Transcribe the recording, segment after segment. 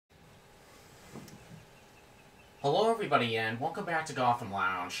Hello everybody and welcome back to Gotham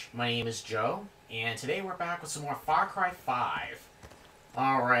Lounge. My name is Joe, and today we're back with some more Far Cry 5.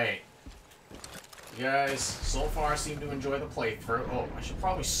 Alright. You guys so far seem to enjoy the playthrough. Oh, I should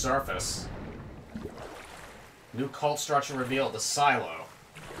probably surface. New cult structure revealed, the silo.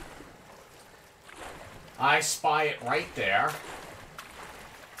 I spy it right there.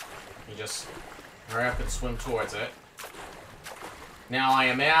 You just hurry up and swim towards it. Now I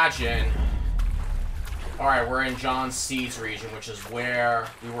imagine... Alright, we're in John Seed's region, which is where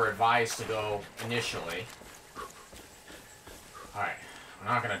we were advised to go initially. Alright, we're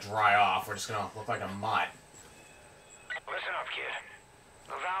not gonna dry off, we're just gonna look like a mutt. Listen up, kid.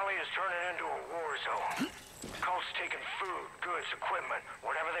 The valley is turning into a war zone. Cults taking food, goods, equipment,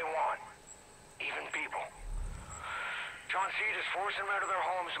 whatever they want. Even people. John Seed is forcing them out of their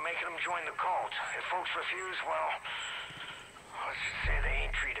homes and making them join the cult. If folks refuse, well, let's just say they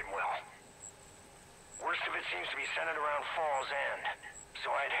ain't treated well. Worst of it seems to be centered around Falls End, so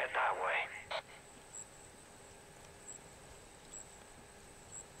I'd head that way.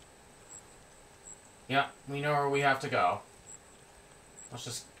 Yeah, we know where we have to go. Let's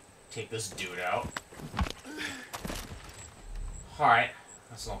just take this dude out. Alright,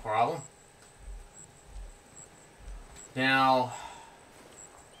 that's no problem. Now,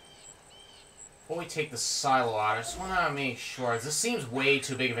 before we take the silo out, I just want to make sure. This seems way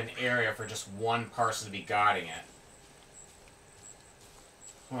too big of an area for just one person to be guarding it.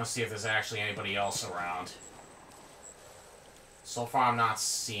 I want to see if there's actually anybody else around. So far, I'm not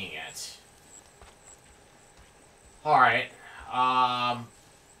seeing it. Alright. Oh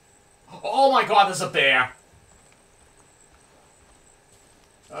my god, there's a bear!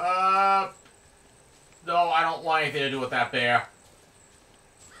 No, I don't want anything to do with that bear.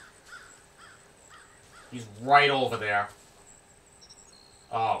 He's right over there.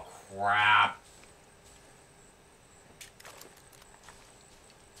 Oh, crap.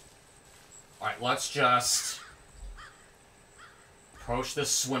 Alright, let's just approach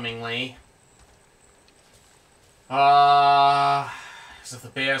this swimmingly. As if the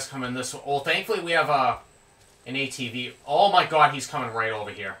bear's coming this way. Well, thankfully we have an ATV. Oh my god, he's coming right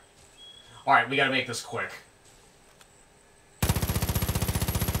over here. Alright, we gotta make this quick.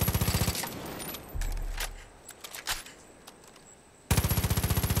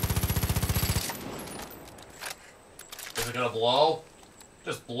 Is it gonna blow?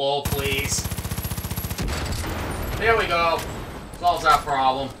 Just blow, please. There we go. Solves that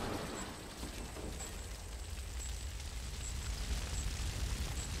problem.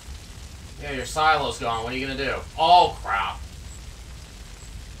 Yeah, your silo's gone. What are you gonna do? Oh, crap.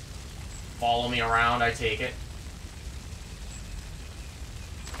 Follow me around, I take it.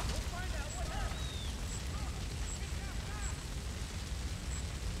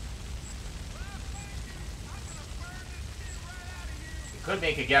 You could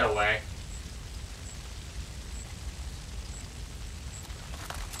make a getaway.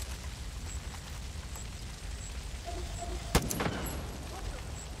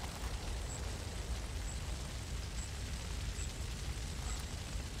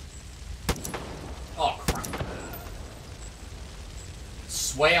 Oh, crap.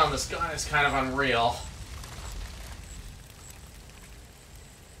 Sway on this gun is kind of unreal.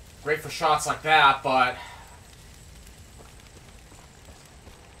 Great for shots like that, but...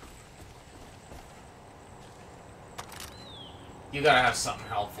 you gotta have something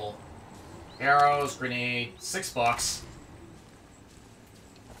helpful. Arrows, grenade, $6.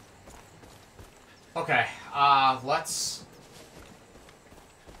 Okay, let's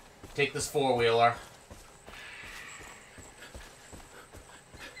take this four-wheeler.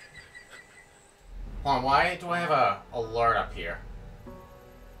 Hold on, why do I have a alert up here?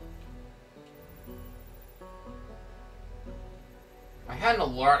 I had an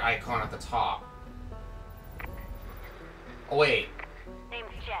alert icon at the top. Oh, wait. Name's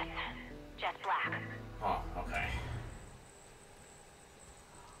Jess. Jess Black. Oh, okay.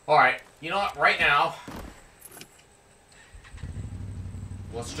 Alright, you know what? Right now,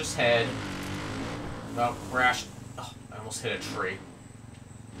 let's just head. Oh, crash. Oh, I almost hit a tree.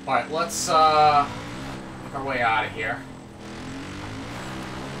 Alright, let's, make our way out of here.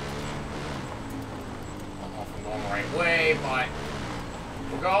 I don't know if I'm going the right way, but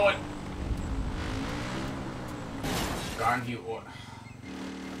we're going. Garden View, or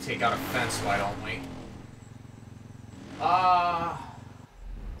take out a fence, why don't we?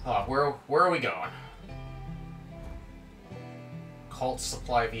 Where are we going? Cult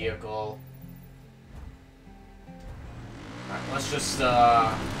supply vehicle. Alright, let's just,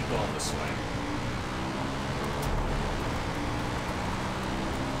 keep going this way.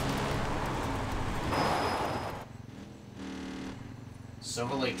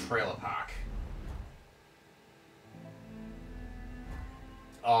 Silver Lake Trailer Park.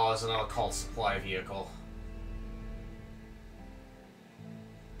 Oh, there's another cult supply vehicle.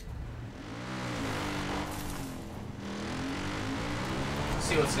 Let's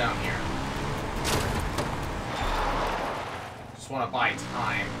see what's down here. Just want to buy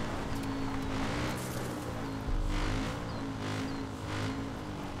time.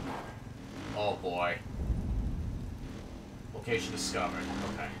 Oh boy. Location discovered.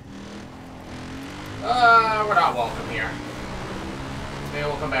 Okay. We're not welcome here. Maybe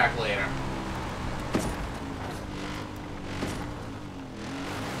we'll come back later.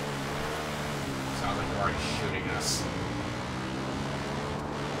 Sounds like they're already shooting us.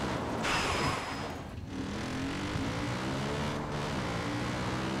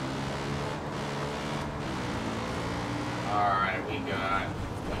 Alright, we got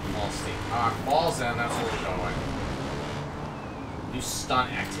Falls State Park. Falls in, that's where we're going. New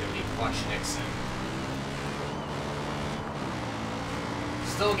stunt activity, Clutch Nixon.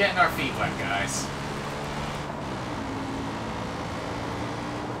 Still getting our feet wet, guys.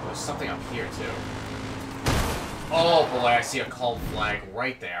 There's something up here, too. Oh boy, I see a cult flag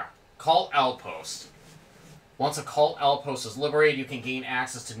right there. Cult Outpost. Once a cult outpost is liberated, you can gain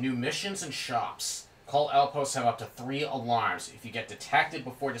access to new missions and shops. Cult outposts have up to 3 alarms. If you get detected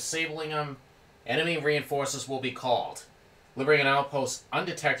before disabling them, enemy reinforcements will be called. Liberating an outpost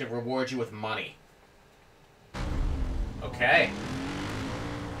undetected rewards you with money. Okay.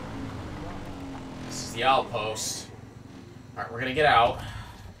 This is the outpost. Alright, we're gonna get out.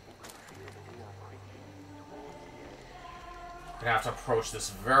 Gonna have to approach this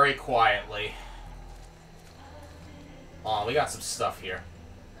very quietly. Oh, we got some stuff here.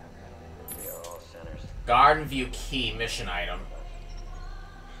 Garden View Key mission item.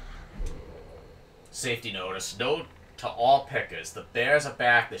 Safety notice. Note to all pickers. The bears are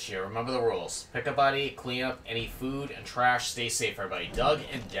back this year. Remember the rules. Pick a buddy, clean up any food and trash. Stay safe, everybody. Doug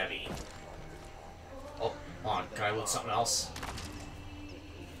and Debbie. Oh, hold on. Can I loot something else?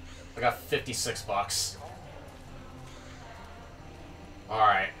 I got 56 bucks.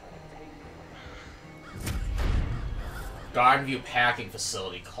 Alright. Garden View Packing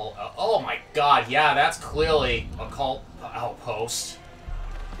Facility. Cult. Oh my god, yeah, that's clearly a cult outpost.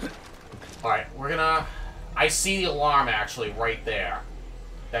 Alright, we're gonna... I see the alarm, actually, right there.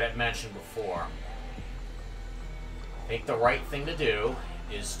 That it mentioned before. I think the right thing to do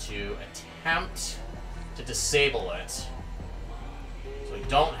is to attempt to disable it. So we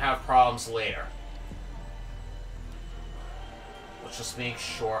don't have problems later. Let's just make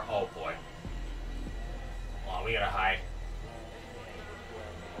sure... Oh, boy. Oh, we gotta hide.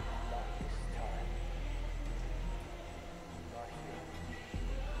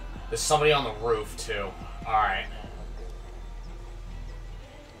 There's somebody on the roof, too. Alright.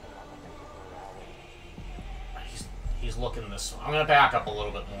 He's looking this way. I'm gonna back up a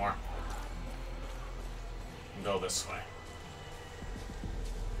little bit more. And go this way.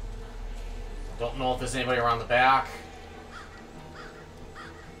 Don't know if there's anybody around the back.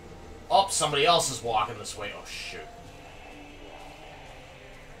 Oh, somebody else is walking this way. Oh, shoot.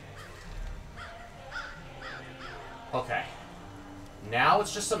 Okay. Now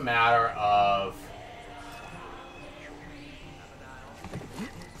it's just a matter of...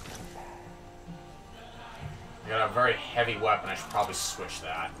 I got a very heavy weapon. I should probably switch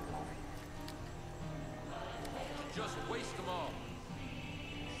that. Just waste them all.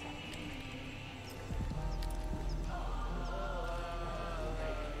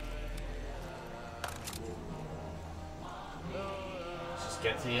 Let's just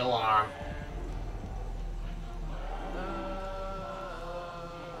get to the alarm.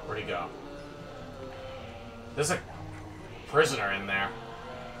 Where'd he go? There's a prisoner in there.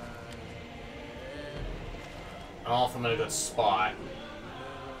 I don't know if I'm in a good spot.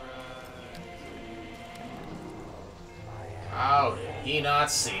 How did he not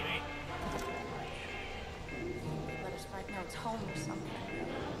see me? Let us find out it's home or something.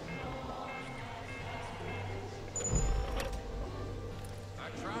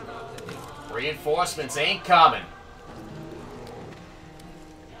 I try not to. Reinforcements ain't coming.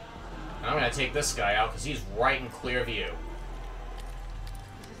 I'm gonna take this guy out because he's right in clear view.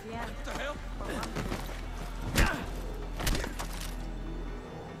 This is the end. What the hell?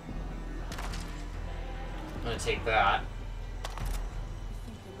 I'm gonna take that. I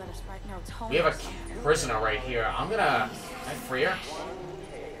think they let us right now it's home. We have or a something. prisoner right here. I'm gonna... Can I free her?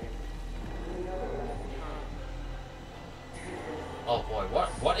 Oh boy,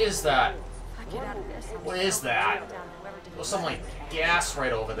 what is that? If I get out of this, I'm What just is gonna that? drive down whoever did There's it. some, like, gas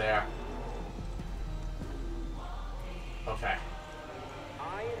right over there. Okay.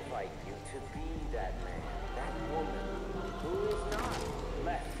 I invite you to be that man, that woman, who is not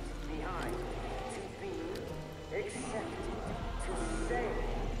left behind, to be accepted, to say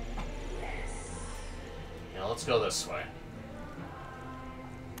yes. Yeah, let's go this way.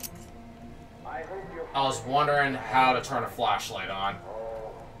 I hope you're... I was wondering how to turn a flashlight on.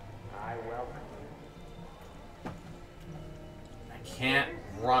 Oh, I welcome you. I can't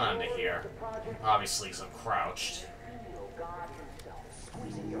run under here. Obviously, because I'm crouched. God himself,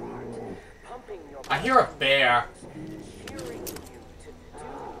 squeezing your heart, pumping your... I hear a bear. cheering you to do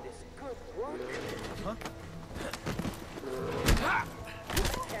this good work. Huh?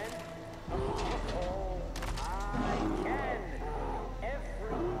 Can? Oh, I can.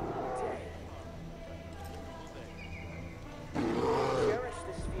 Every day. Cherish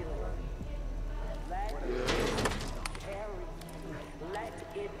this feeling. Let it carry you. Let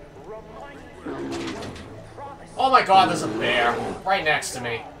it remind you of what you promised. Oh my god, there's a bear right next to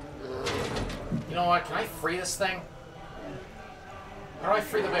me. You know what? Can I free this thing? How do I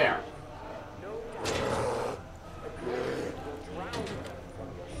free the bear?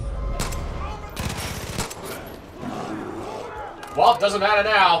 Well, doesn't matter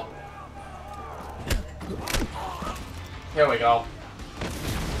now. Here we go.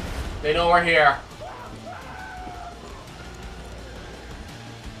 They know we're here.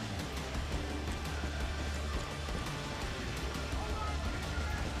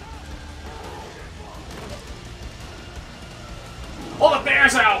 Oh, the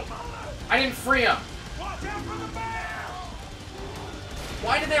bear's out! I didn't free him.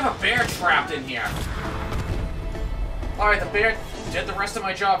 Why did they have a bear trapped in here? Alright, the bear did the rest of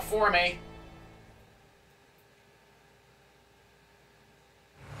my job for me.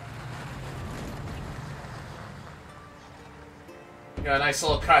 Got a nice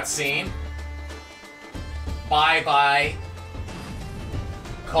little cutscene. Bye-bye,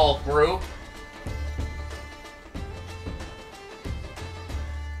 cult group.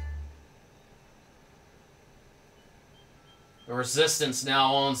 The Resistance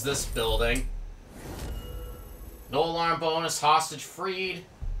now owns this building. No alarm bonus, hostage freed.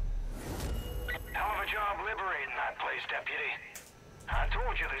 Hell of a job liberating that place, Deputy. I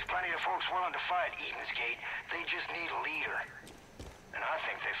told you there's plenty of folks willing to fight Eden's Gate. They just need a leader. And I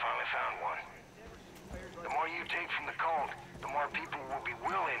think they finally found one. The more you take from the cult, the more people will be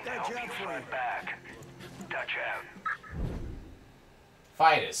willing to help you fight back. Dutch out.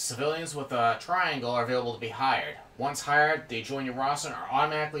 Fighters. Civilians with a triangle are available to be hired. Once hired, they join your roster and are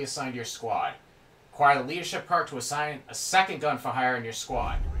automatically assigned to your squad. Acquire the leadership perk to assign a second gun for hire in your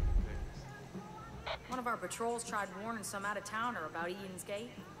squad. One of our patrols tried warning some out-of-towner about Eden's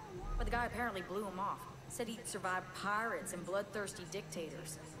Gate, but the guy apparently blew him off. Said he'd survived pirates and bloodthirsty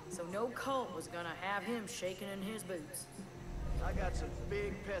dictators, so no cult was gonna have him shaking in his boots. I got some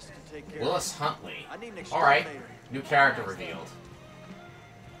big pests to take care Willis Huntley. I need an Alright, exterminator. new character revealed.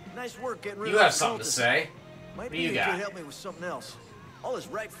 Nice work getting rid You of have those something to cultists. say. Maybe What do you you got? could help me with something else. All this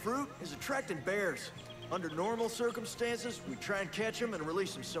ripe fruit is attracting bears. Under normal circumstances, we try and catch them and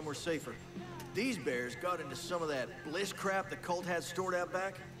release them somewhere safer. These bears got into some of that bliss crap the cult has stored out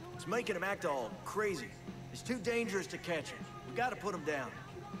back. It's making them act all crazy. It's too dangerous to catch them. We gotta put them down.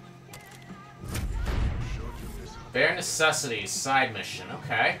 Bare necessities, side mission,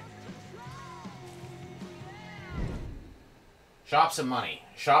 okay. Shops and money.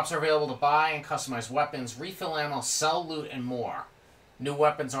 Shops are available to buy and customize weapons, refill ammo, sell loot, and more. New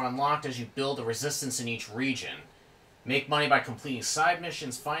weapons are unlocked as you build a resistance in each region. Make money by completing side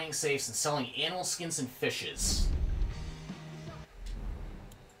missions, finding safes, and selling animal skins and fishes.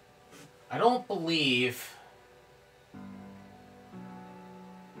 I don't believe...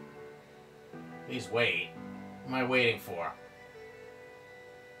 Please wait. What am I waiting for?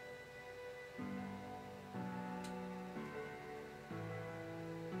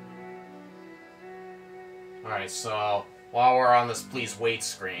 Alright, so while we're on this please wait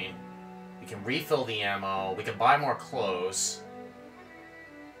screen, we can refill the ammo, we can buy more clothes,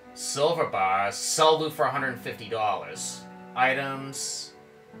 silver bars, sell loot for $150, items,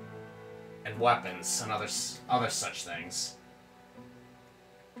 and weapons, and other such things.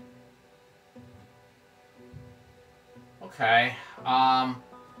 Okay, don't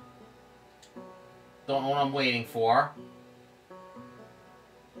know what I'm waiting for.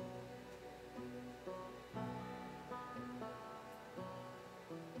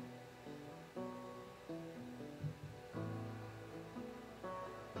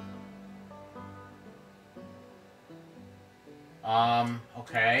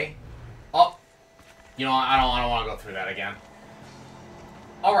 Okay. Oh, you know, I don't want to go through that again.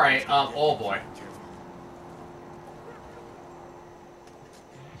 All right. Oh boy.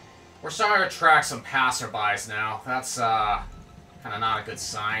 We're starting to attract some passerbys now. That's, kind of not a good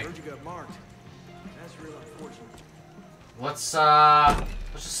sign. Heard you got marked. That's real unfortunate. Let's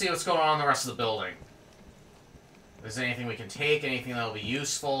just see what's going on in the rest of the building. If there's anything we can take, anything that'll be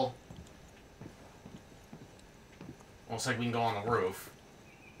useful. Looks like we can go on the roof.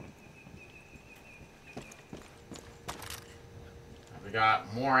 We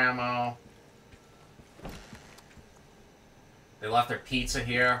got more ammo. They left their pizza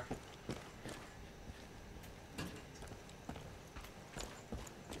here.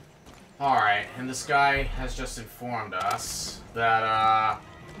 Alright, and this guy has just informed us that,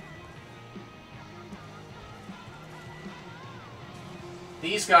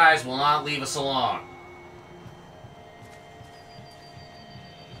 these guys will not leave us alone.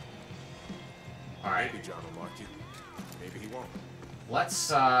 Alright. Maybe John will mark you. Maybe he won't.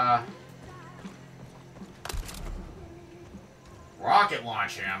 Let's, rocket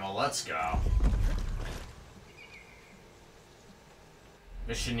launch ammo, let's go.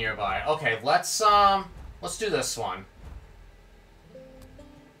 Mission nearby. Okay, let's do this one.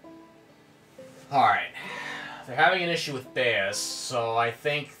 Alright. They're having an issue with bears, so I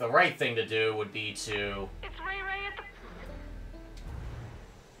think the right thing to do would be to... It's Ray Ray at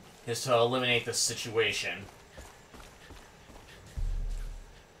the... is to eliminate this situation.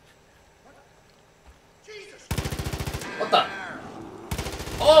 What the?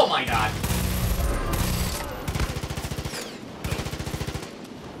 Oh my god!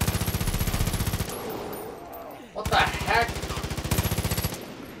 What the heck?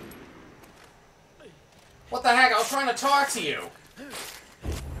 What the heck? I was trying to talk to you!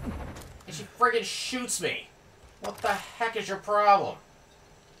 And she friggin' shoots me! What the heck is your problem?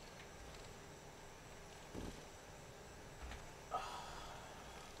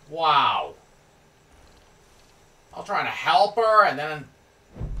 Wow. I was trying to help her, and then...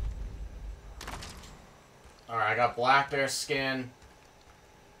 Alright, I got black bear skin.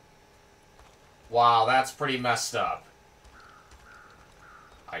 Wow, that's pretty messed up.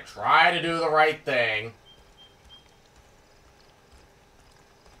 I try to do the right thing.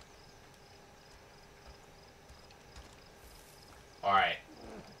 Alright.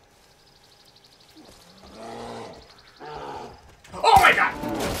 Oh my god!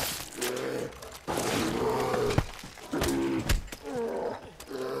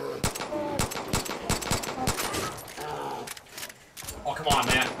 Oh, come on,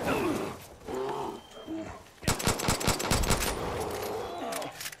 man.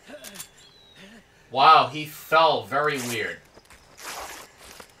 Wow, he fell very weird.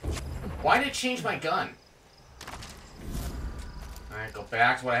 Why did it change my gun? Alright, go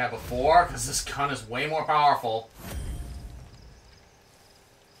back to what I had before, because this gun is way more powerful.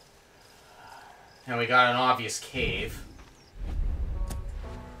 And we got an obvious cave.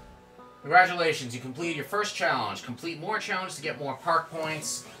 Congratulations, you completed your first challenge. Complete more challenges to get more park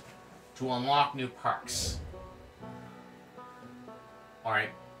points to unlock new parks. Alright,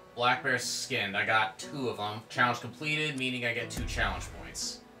 black bear skinned. I got 2 of them. Challenge completed, meaning I get 2 challenge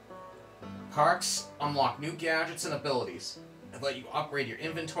points. Parks unlock new gadgets and abilities that let you upgrade your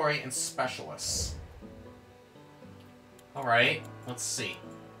inventory and specialists. Alright, let's see.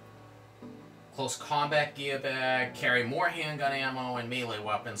 Close combat gear bag, carry more handgun ammo and melee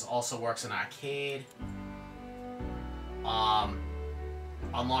weapons, also works in arcade.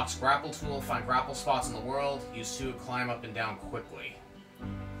 Unlocks grapple tool, find grapple spots in the world, use 2 to climb up and down quickly.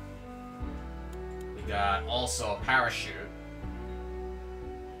 We got also a parachute.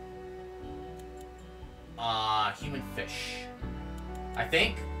 Human fish. I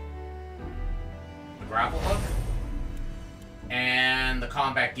think the grapple hook and the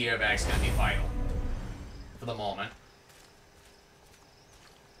combat gear bag's gonna be vital for the moment.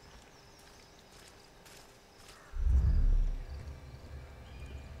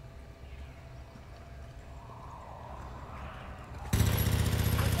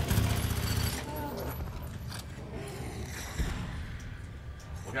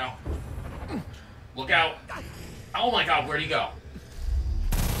 Look out. Look out. Oh my god, where'd he go?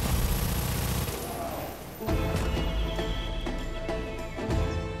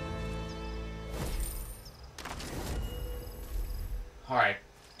 Alright,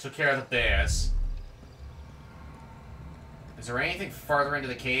 took care of the bears. Is there anything further into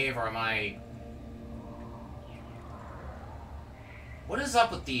the cave, or am I... What is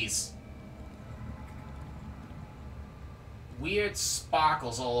up with these weird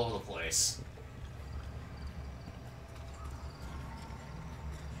sparkles all over the place?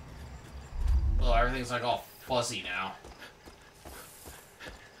 Well, everything's like all fuzzy now.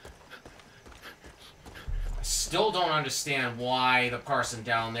 still don't understand why the person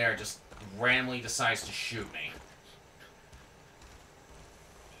down there just randomly decides to shoot me.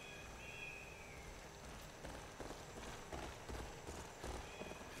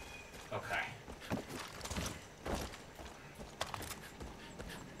 Okay.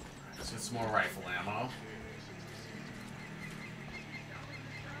 Let's get some more rifle ammo.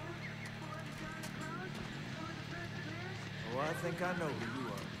 Oh, I think I know who you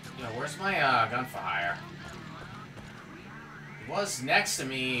are. Yeah, where's my gun for hire? He was next to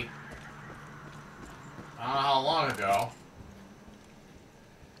me. I don't know how long ago.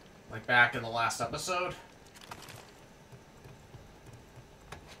 Like back in the last episode.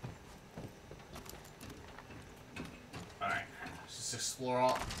 Alright, let's just explore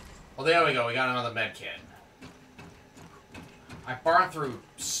all. Oh, there we go. We got another med kit. I burned through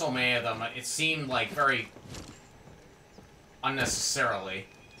so many of them. It seemed like very unnecessarily.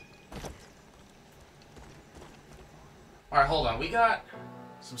 Alright, hold on. We got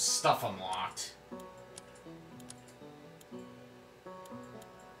some stuff unlocked.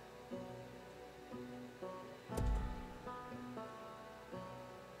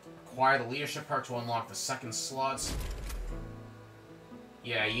 Acquire the leadership perk to unlock the second slots.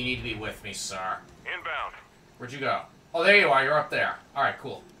 Yeah, you need to be with me, sir. Inbound. Where'd you go? Oh, there you are. You're up there. Alright,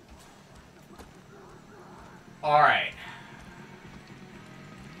 cool. Alright.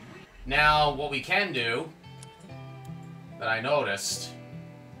 Now, what we can do, that I noticed,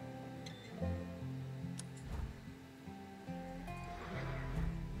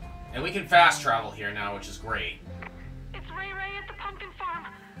 and we can fast travel here now, which is great. It's Ray at the pumpkin farm.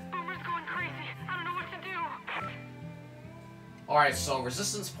 Boomer's going crazy. I don't know what to do. Alright, so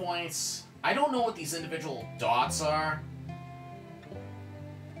resistance points. I don't know what these individual dots are.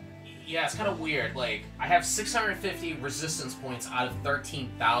 Yeah, it's kind of weird. Like, I have 650 resistance points out of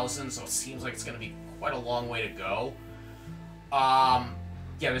 13,000, so it seems like it's going to be quite a long way to go. Yeah,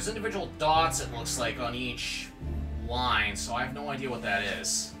 there's individual dots, it looks like, on each line, so I have no idea what that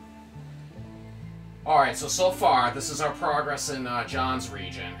is. Alright, so far, this is our progress in John's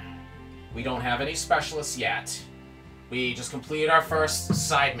region. We don't have any specialists yet. We just completed our first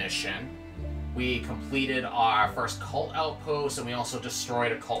side mission. We completed our first cult outpost, and we also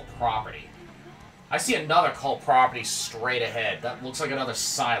destroyed a cult property. I see another cult property straight ahead. That looks like another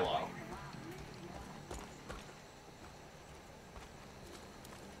silo.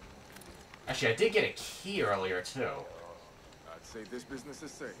 Actually, I did get a key earlier, too. I'd say this business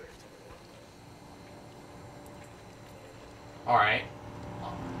is safe. Alright.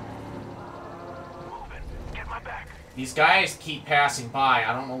 Moving. Get my back. These guys keep passing by.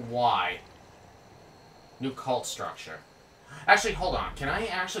 I don't know why. New cult structure. Actually, hold on. Can I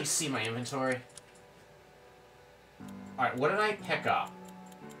actually see my inventory? Alright, what did I pick up?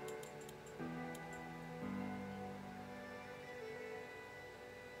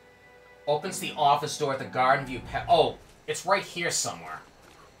 Opens the office door at the Garden View Oh, it's right here somewhere.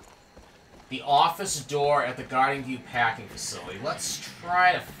 The office door at the Garden View packing facility. Let's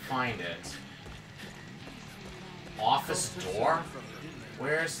try to find it. Office door?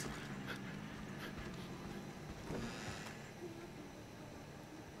 Where's...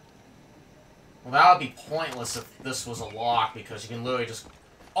 Well, that would be pointless if this was a lock, because you can literally just...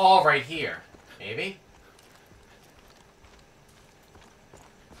 Oh, right here. Maybe?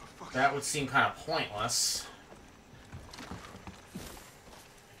 That would seem kind of pointless.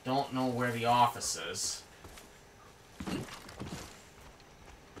 Don't know where the office is.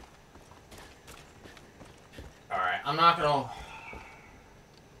 Alright, I'm not gonna...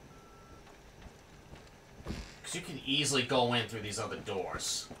 Because you can easily go in through these other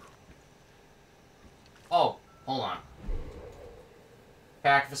doors. Oh, hold on.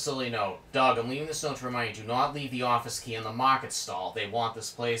 Pack facility note. Doug, I'm leaving this note to remind you, do not leave the office key in the market stall. They want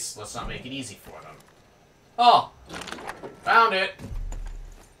this place. Let's not make it easy for them. Oh! Found it!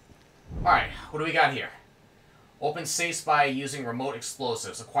 Alright, what do we got here? Open safes by using remote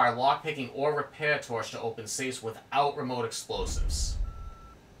explosives. Acquire lockpicking or repair torch to open safes without remote explosives.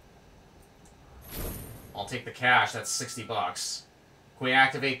 I'll take the cash. That's 60 bucks. Can we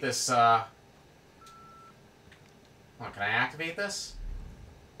activate this, Hold on, can I activate this?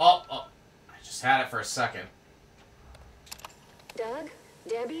 Oh, I just had it for a second. Doug?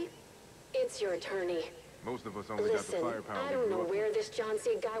 Debbie? It's your attorney. Most of us only got the Listen, firepower. I don't know where this John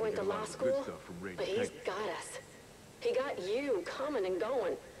Seed guy went to law school, but he's Peggy. got us. He got you coming and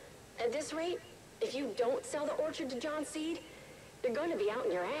going. At this rate, if you don't sell the orchard to John Seed, you're going to be out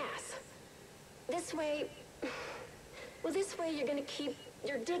in your ass. This way... Well, this way you're going to keep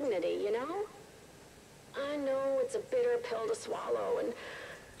your dignity, you know? I know it's a bitter pill to swallow, and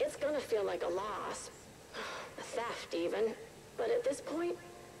it's going to feel like a loss. The theft even. But at this point,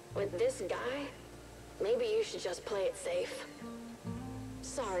 with this guy, maybe you should just play it safe.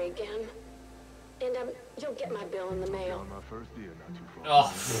 Sorry again. And you'll get my bill in the mail. On my first beer not too far.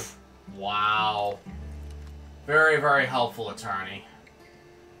 Oh, wow. Very, very helpful, attorney.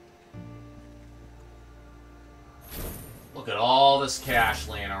 Look at all this cash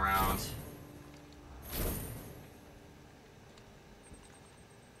laying around.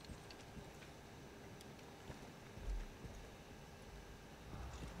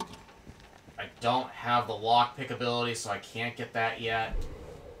 I don't have the lockpick ability, so I can't get that yet.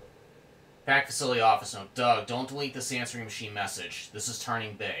 Back facility office note. Doug, don't delete this answering machine message. This is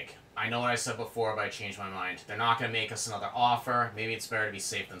turning big. I know what I said before, but I changed my mind. They're not going to make us another offer. Maybe it's better to be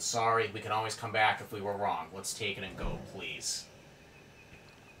safe than sorry. We can always come back if we were wrong. Let's take it and go, please.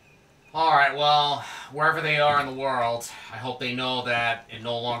 Alright, well, wherever they are in the world, I hope they know that it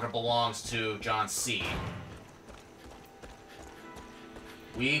no longer belongs to John Seed.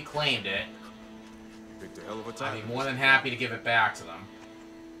 We claimed it. Picked a hell of a time. I'd be more than happy to give it back to them.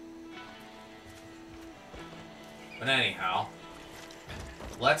 But anyhow,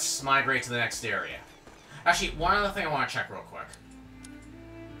 let's migrate to the next area. Actually, one other thing I want to check real quick.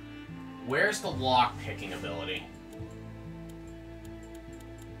 Where's the lock-picking ability?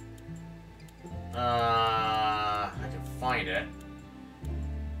 I can find it.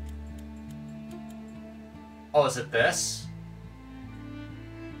 Oh, is it this?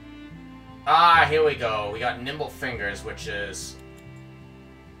 Ah, here we go. We got Nimble Fingers, which is...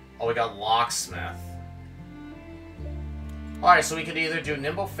 Oh, we got Locksmith. Alright, so we could either do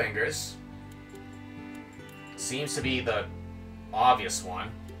Nimble Fingers. Seems to be the obvious one.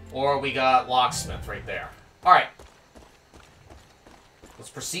 Or we got Locksmith right there. Alright. Let's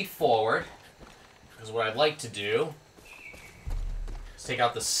proceed forward. Because what I'd like to do is take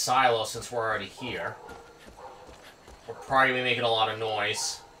out the silo since we're already here. We're probably going to be making a lot of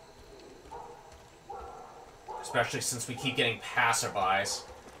noise. Especially since we keep getting passerbys.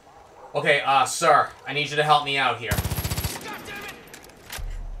 Okay, sir, I need you to help me out here.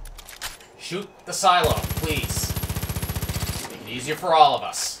 Shoot the silo, please. Make it easier for all of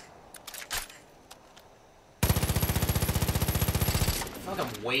us. I feel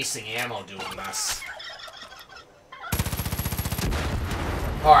like I'm wasting ammo doing this.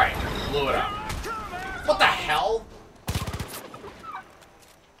 Alright, blew it up. What the hell?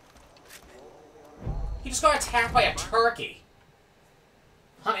 He just got attacked by a turkey.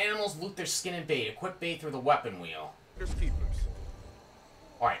 Hunt animals, loot their skin and bait. Equip bait through the weapon wheel. Here's keepers.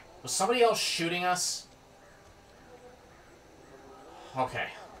 Alright, was somebody else shooting us? Okay.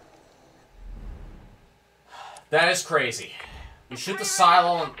 That is crazy. We shoot the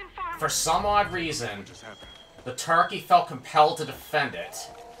silo and for some odd reason, the turkey felt compelled to defend it.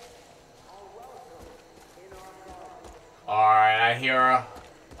 Alright, I hear a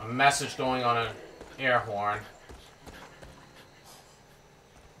message going on an air horn.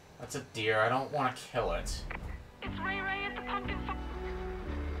 That's a deer. I don't want to kill it. It's Ray at the pumpkin farm.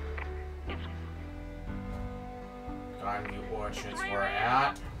 Garden View Orchards we're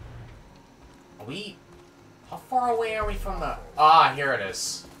at. Are we... How far away are we from the... Ah, here it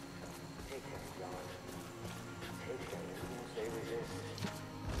is. Take them, John. Take them as soon as they resist.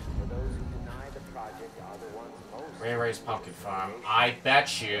 For those who deny the project are the ones most... Ray Ray's Pumpkin Farm. I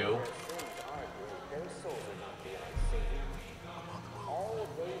bet you... Their sins are great. Their souls are not beyond saving. All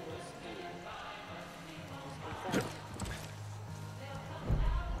they must do is confess.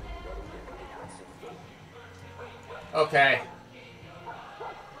 Okay.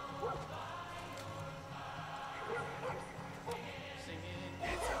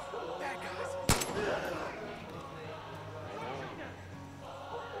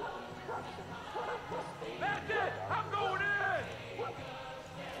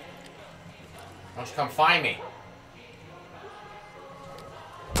 Why don't you come find me?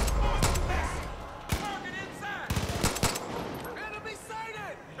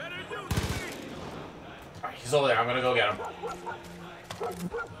 Alright, he's over there. I'm gonna go get him.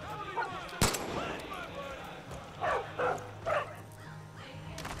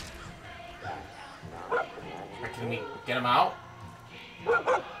 Alright, can we get him out?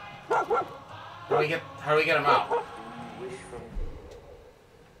 How do we get him out?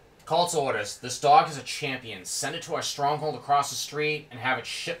 Cult's orders. This dog is a champion. Send it to our stronghold across the street and have it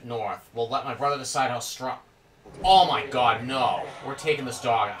shipped north. We'll let my brother decide how strong... Oh my god, no. We're taking this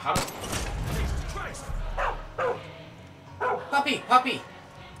dog. How do... Puppy! Puppy!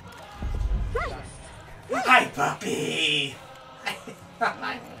 Hi, puppy!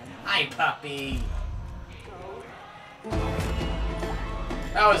 Hi, puppy!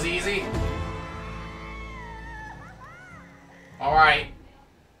 That was easy. Alright.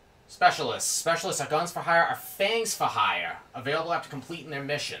 Specialists. Specialists are guns for hire, are fangs for hire. Available after completing their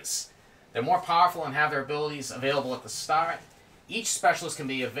missions. They're more powerful and have their abilities available at the start. Each specialist can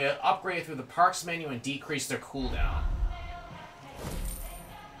be upgraded through the perks menu and decrease their cooldown.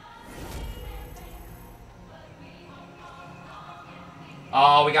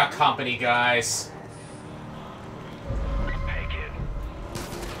 Oh, we got company, guys. Hey, kid.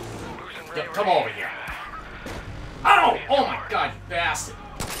 Losing Come over here. Oh! Oh my god, you bastard.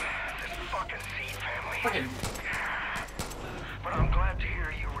 This fucking Seed family. Fucking... But I'm glad to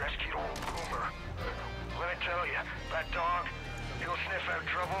hear you rescued old Boomer. Let me tell you, that dog, he'll sniff out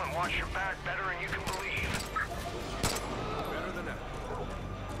trouble and watch your back better than you can believe. Better than that.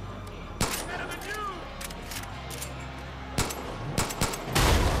 Better than you!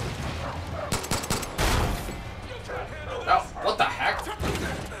 Oh, what the heck?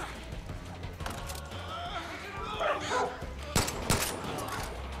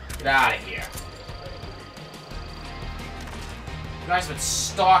 Get out of here. You guys have been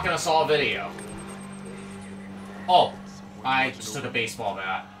stalking us all video. Oh, I just took a baseball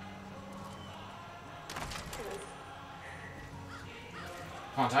bat.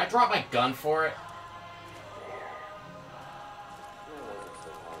 Hold on, did I drop my gun for it?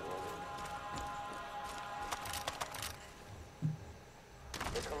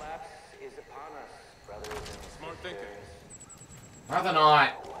 The collapse is upon us, brothers and sisters. Smart thinking. Rather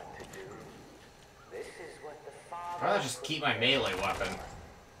not. What to do. This is what the I'd Father... rather just keep my melee weapon.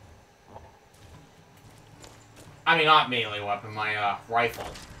 I mean, not melee weapon, my rifle.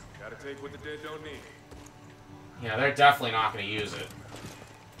 Gotta take what the dead don't need. Yeah, they're definitely not going to use it.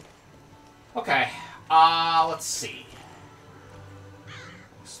 Okay, let's see.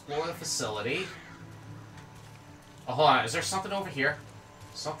 Explore the facility. Oh, hold on, is there something over here?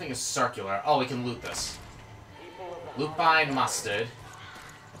 Something is circular. Oh, we can loot this. Loot bind mustard.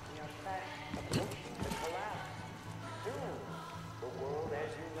 The collapse. Soon, the world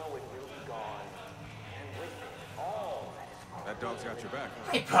as you know it will be gone. And with it, all that is That dog's got your back.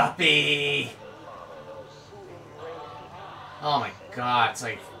 Hey, puppy! Oh my god, it's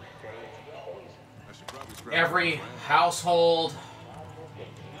like I should probably scrap every household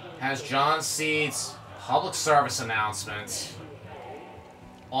has John Seed's public service announcements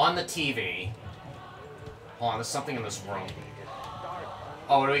on the TV. Hold on, there's something in this room.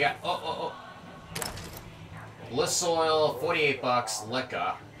 Oh, what do we got? Oh. Bliss oil, 48 bucks,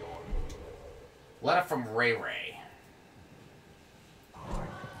 liquor. Letter from Ray Ray.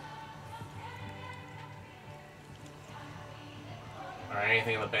 Alright,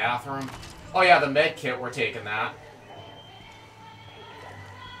 anything in the bathroom? Oh yeah, the med kit, we're taking that.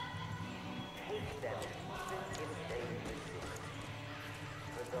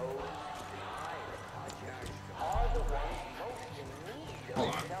 Hold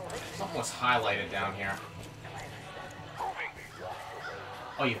on. Something was highlighted down here.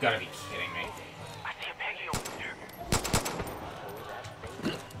 Oh, you've got to be kidding me. I see a Peggy over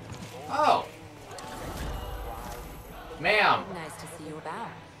there. Oh! Ma'am! Nice to see you about.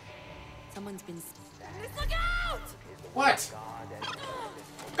 Someone's been... Look out! What?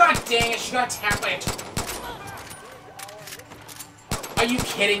 God dang it, she got attacked by a... Are you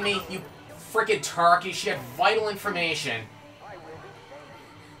kidding me? You frickin' turkey. She had vital information.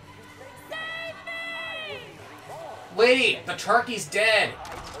 Lady, the turkey's dead.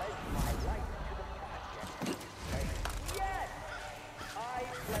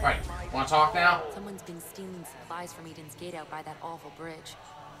 Alright, wanna talk now? Someone's been stealing supplies from Eden's Gate out by that awful bridge.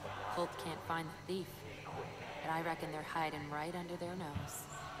 Hope can't find the thief, but I reckon they're hiding right under their nose.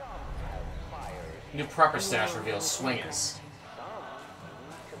 New prepper stash reveals swingers.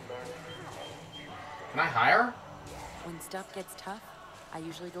 Can I hire her? When stuff gets tough, I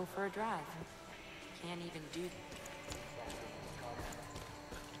usually go for a drive. Can't even do...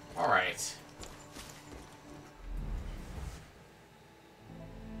 Alright.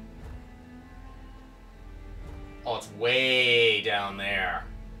 Oh, it's way down there.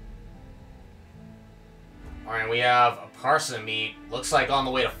 Alright, we have a person to meet. Looks like on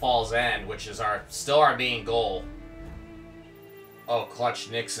the way to Fall's End, which is still our main goal. Oh, Clutch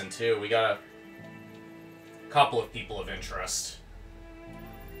Nixon, too. We got a couple of people of interest.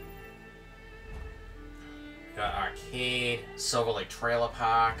 Got Arcade, Silver Lake Trailer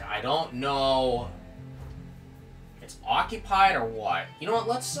Park. I don't know if it's occupied or what. You know what?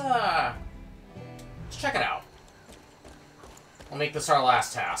 Let's check it out. We'll make this our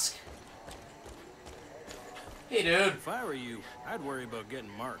last task. Hey, dude. If I were you, I'd worry about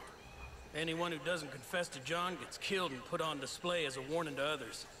getting marked. Anyone who doesn't confess to John gets killed and put on display as a warning to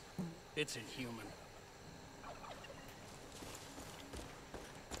others. It's inhuman.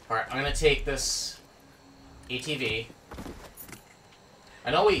 Alright, I'm gonna take this ATV.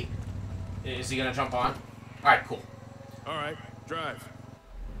 I know we... Is he gonna jump on? Alright, cool. Alright, drive.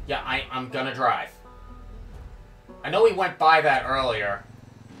 Yeah, I'm gonna drive. I know we went by that earlier.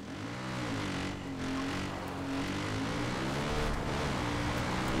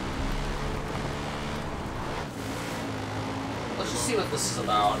 Let's just see what this is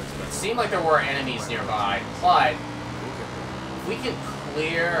about. It seemed like there were enemies nearby, but if we can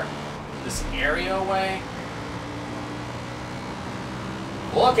clear this area away...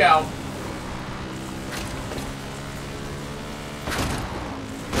 Look out!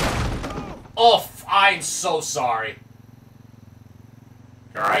 Oh, I'm so sorry.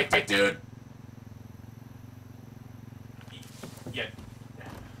 You alright, big dude? Yeah.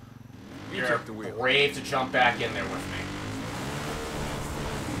 You're brave to jump back in there with me.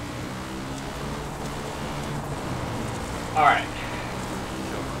 Alright.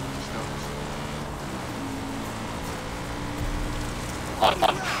 Oh, are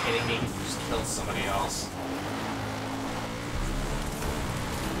you kidding me? You just killed somebody else.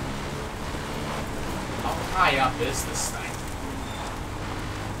 How high up is this thing?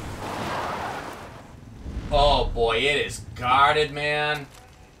 Oh boy, it is guarded, man.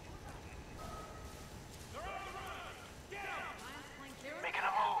 Making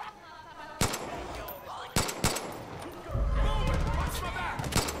a move.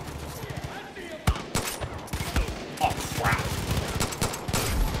 Oh crap.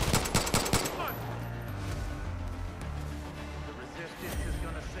 The resistance is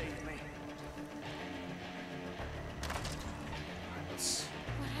gonna save me. Let's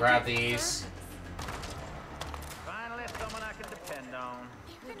grab these. Finally, someone I can depend on.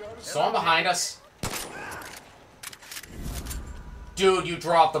 Someone behind us. Dude, you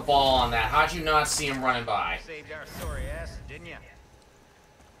dropped the ball on that. How'd you not see him running by? Saved our sorry ass, didn't you?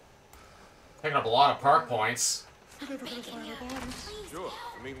 Picking up a lot of perk points. Sure.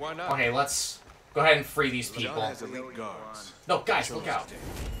 I mean, why not? Okay, let's go ahead and free these Leon people. has elite guards. No, guys, look out.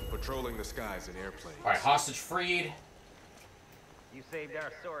 Patrolling the skies in airplanes. Alright, hostage freed. You saved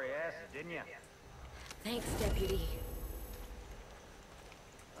our sorry ass, didn't you? Thanks, Deputy.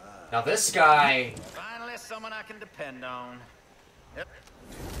 Now this guy... Finally, someone I can depend on. Yep.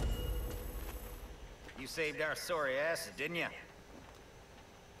 You saved our sorry ass, didn't you?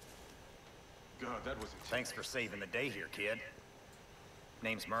 God, that was Thanks for saving the day here, kid.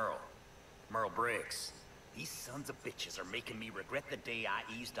 Name's Merle. Merle Briggs. These sons of bitches are making me regret the day I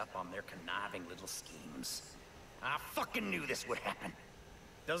eased up on their conniving little schemes. I fucking knew this would happen.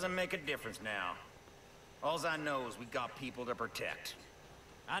 Doesn't make a difference now. Alls I know is we got people to protect.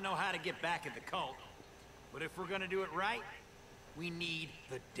 I know how to get back at the cult. But if we're gonna do it right, we need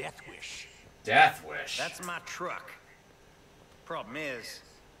the Death Wish. Death Wish? That's my truck. Problem is,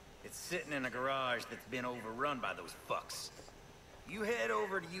 it's sitting in a garage that's been overrun by those fucks. You head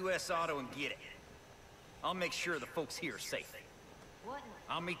over to US Auto and get it. I'll make sure the folks here are safe.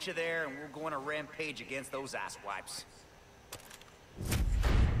 I'll meet you there and we'll go on a rampage against those asswipes.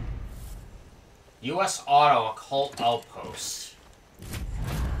 US Auto Occult Outpost.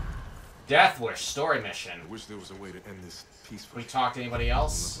 Death Wish story mission. I wish there was a way to end this peacefully. We talk to anybody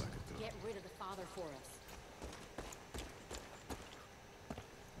else? Get rid of the father for us.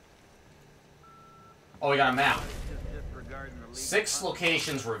 Oh, we got a map. 6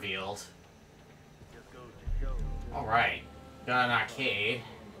 locations revealed. Alright. Got an arcade.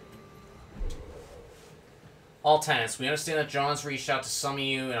 All tenants, we understand that John's reached out to some of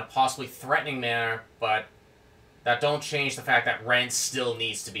you in a possibly threatening manner, but that don't change the fact that rent still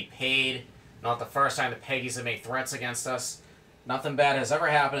needs to be paid. Not the first time the Peggies have made threats against us. Nothing bad has ever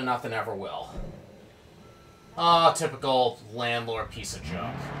happened and nothing ever will. Ah, typical landlord piece of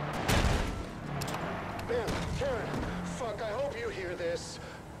junk. Ben, Karen, fuck, I hope you hear this.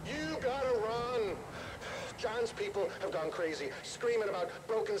 You gotta run. John's people have gone crazy, screaming about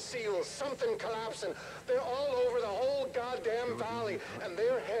broken seals, something collapsing. They're all over the whole goddamn valley, and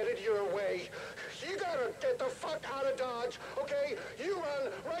they're headed your way. You gotta get the fuck out of Dodge, okay? You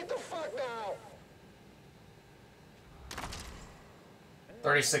run right the fuck now.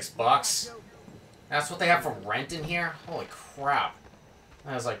 36 bucks? That's what they have for rent in here? Holy crap.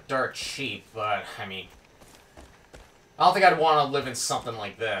 That was like dirt cheap, but, I mean... I don't think I'd want to live in something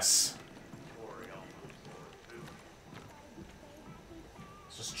like this.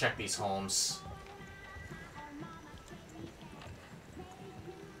 Let's just check these homes.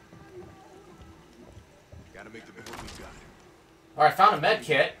 Gotta make the best we got. Alright, found a med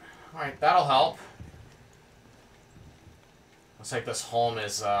kit. Alright, that'll help. Looks like this home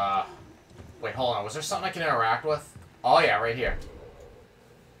is, Wait, hold on. Was there something I can interact with? Oh, yeah, right here.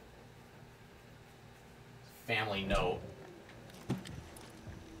 family note.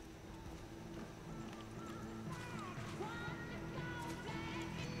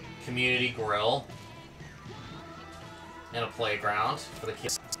 Community grill. And a playground for the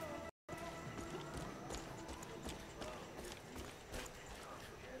kids.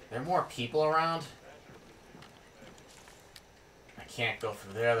 There are more people around. I can't go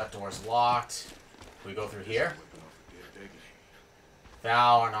through there. That door's locked. Can we go through here?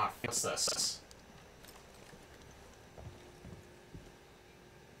 Thou are not. What's this?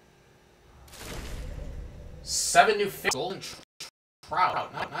 Seven new fish. Golden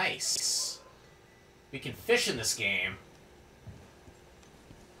trout. Not nice. We can fish in this game.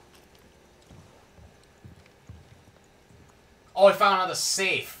 Oh, I found another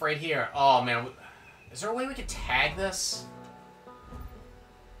safe right here. Oh, man. Is there a way we could tag this?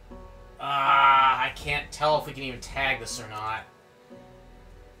 I can't tell if we can even tag this or not.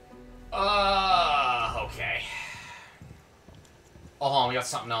 Okay. Oh, hold on. We got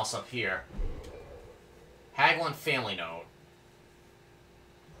something else up here. Haglin family note.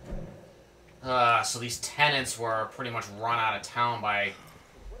 So these tenants were pretty much run out of town by...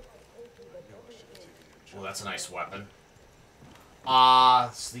 Oh, that's a nice weapon.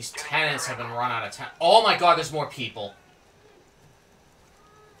 So these tenants have been run out of town. Oh my god, there's more people.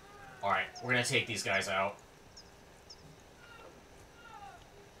 Alright, we're gonna take these guys out.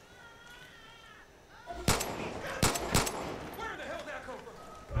 Where the hell did that come from?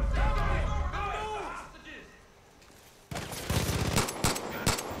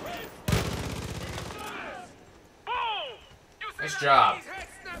 Nice job.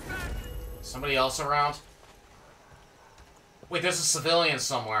 Somebody else around? Wait, there's a civilian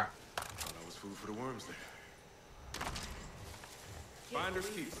somewhere. I thought I was food for the worms there. Finders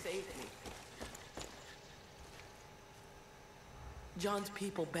keepers. John's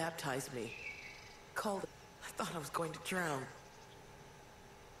people baptized me. Called. I thought I was going to drown.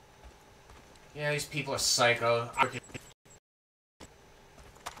 Yeah, these people are psycho.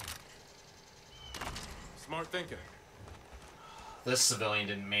 Smart thinking. This civilian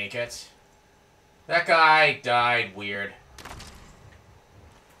didn't make it. That guy died weird.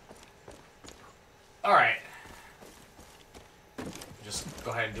 Alright. Just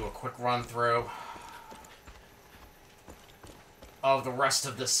go ahead and do a quick run through of the rest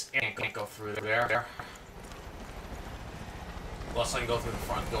of this. I can't go through there. Unless I can go through the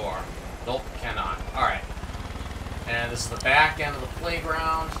front door. Nope, cannot. Alright. And this is the back end of the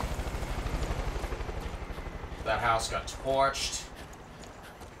playground. That house got torched.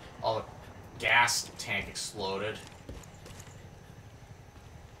 All the gas tank exploded.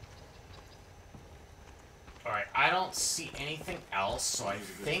 Alright, I don't see anything else, so I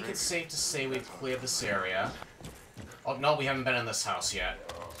think it's safe to say we've cleared this area. Oh, no, we haven't been in this house yet.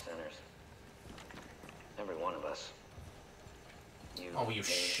 We're all sinners. Every one of us. Oh, will you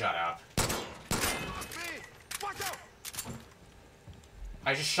shut up?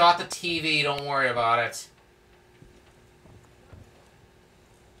 I just shot the TV, don't worry about it.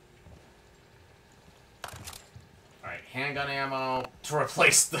 Alright, handgun ammo to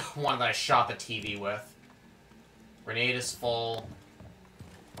replace the one that I shot the TV with. Grenade is full.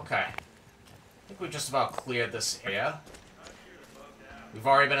 Okay. I think we've just about cleared this area. We've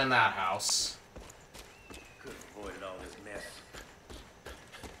already been in that house. Could have avoided all this mess.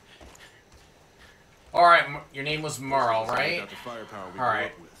 Alright, your name was Merle, right? Alright.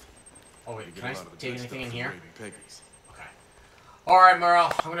 Alright. Oh wait, can I take anything in here? Okay. Alright,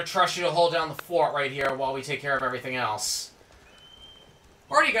 Merle. I'm gonna trust you to hold down the fort right here while we take care of everything else.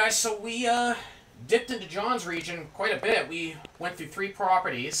 Alrighty, guys, so we, dipped into John's region quite a bit. We went through 3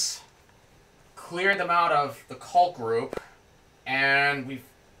 properties, cleared them out of the cult group, and we've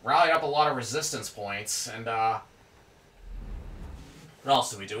rallied up a lot of resistance points, and, what else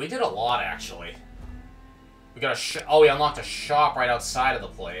did we do? We did a lot, actually. We got we unlocked a shop right outside of the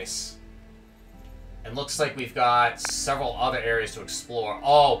place. And looks like we've got several other areas to explore.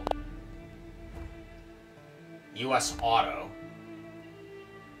 Oh! U.S. Auto.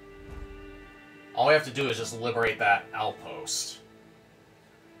 All we have to do is just liberate that outpost.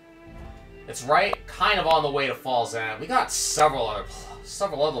 It's right, kind of on the way to Falls End. We got several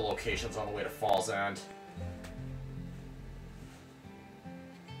other locations on the way to Falls End.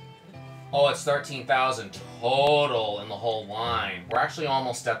 Oh, it's 13,000 total in the whole line. We're actually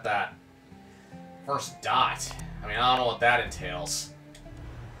almost at that first dot. I mean, I don't know what that entails.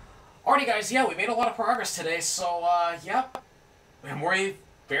 Alrighty, guys, yeah, we made a lot of progress today, so, yep. And we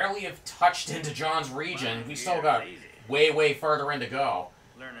barely have touched into John's region. We still got way, way further in to go.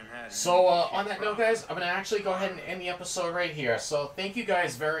 So, on that note, guys, I'm going to actually go ahead and end the episode right here. So, thank you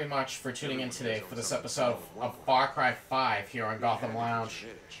guys very much for tuning in today for this episode of Far Cry 5 here on Gotham Lounge.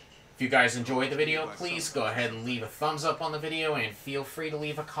 If you guys enjoyed the video, please go ahead and leave a thumbs up on the video, and feel free to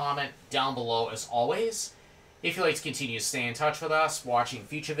leave a comment down below as always. If you'd like to continue to stay in touch with us, watching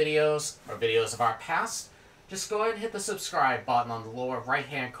future videos, or videos of our past, just go ahead and hit the subscribe button on the lower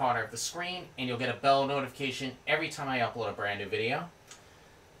right-hand corner of the screen, and you'll get a bell notification every time I upload a brand new video.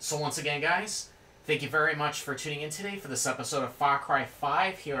 So once again, guys, thank you very much for tuning in today for this episode of Far Cry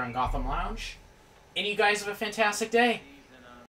 5 here on Gotham Lounge. And you guys have a fantastic day.